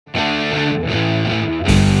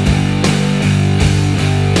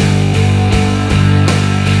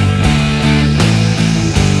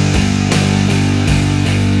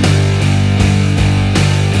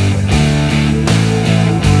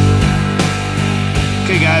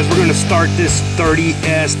guys, we're going to start this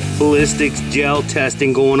 30S ballistics gel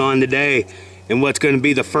testing going on today. And what's going to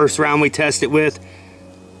be the first round we test it with?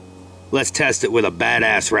 Let's test it with a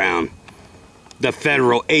badass round. The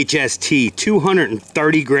Federal HST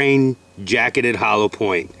 230 grain jacketed hollow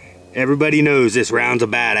point. Everybody knows this round's a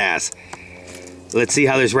badass. Let's see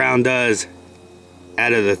how this round does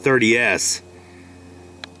out of the 30S.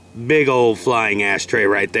 Big old flying ashtray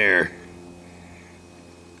right there.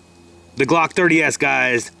 The Glock 30S,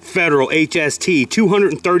 guys, Federal HST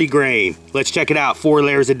 230 grain. Let's check it out. 4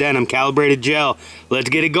 layers of denim, calibrated gel. Let's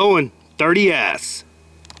get it going. 30S.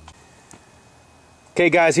 Okay,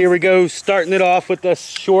 guys, here we go. Starting it off with the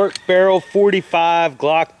short barrel 45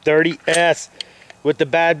 Glock 30S with the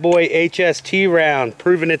bad boy HST round,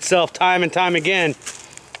 proving itself time and time again.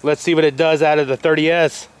 Let's see what it does out of the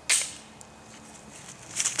 30S.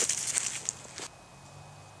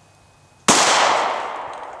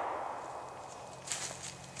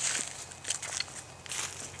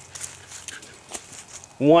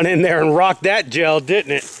 One in there and rocked that gel,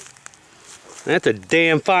 didn't it? That's a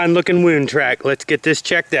damn fine looking wound track. Let's get this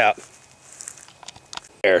checked out.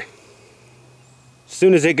 There. As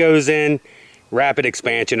soon as it goes in, rapid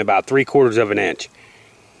expansion, about 3/4 of an inch.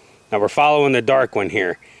 Now we're following the dark one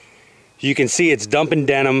here. You can see it's dumping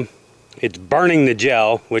denim. It's burning the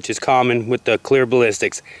gel, which is common with the clear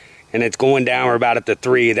ballistics. And it's going down. We're about at the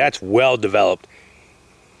 3. That's well developed.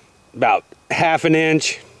 About 1/2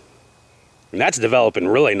 inch. And that's developing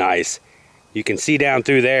really nice. You can see down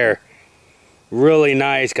through there. Really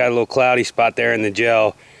nice. Got a little cloudy spot there in the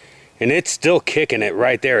gel. And it's still kicking it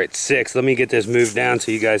right there at 6. Let me get this moved down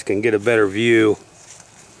so you guys can get a better view.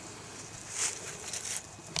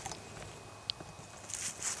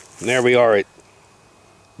 And there we are at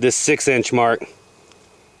this 6-inch mark.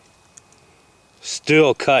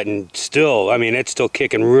 Still cutting. Still, I mean, it's still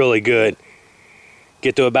kicking really good.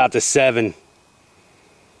 Get to about the 7.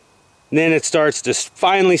 Then it starts to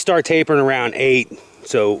finally start tapering around 8.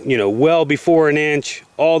 So, you know, well before an inch,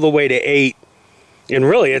 all the way to 8. And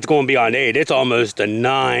really, it's going beyond 8. It's almost a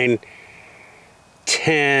 9,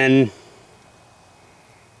 10.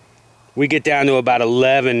 We get down to about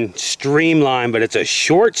 11 streamline, but it's a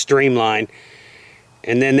short streamline.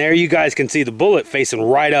 And then there you guys can see the bullet facing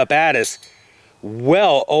right up at us.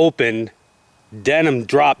 Well opened. Denim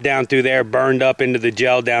dropped down through there, burned up into the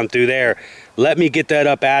gel down through there. Let me get that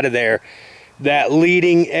up out of there. That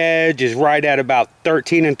leading edge is right at about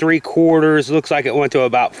 13 3/4. Looks like it went to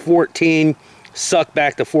about 14. Sucked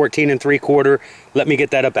back to 14 3/4. Let me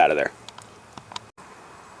get that up out of there.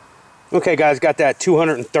 Okay, guys, got that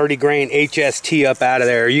 230 grain HST up out of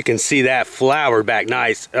there. You can see that flowered back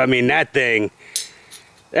nice. I mean, that thing,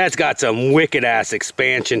 that's got some wicked ass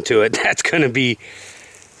expansion to it. That's gonna be,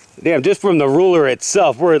 damn, just from the ruler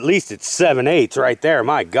itself, we're at least at 7/8 right there.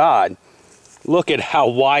 My God. Look at how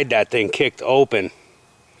wide that thing kicked open.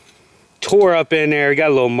 Tore up in there.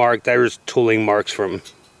 Got a little mark. There's tooling marks from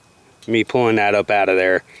me pulling that up out of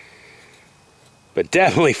there. But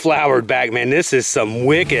definitely flowered back, man. This is some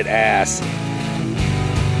wicked ass.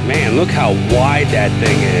 Man, look how wide that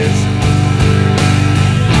thing is.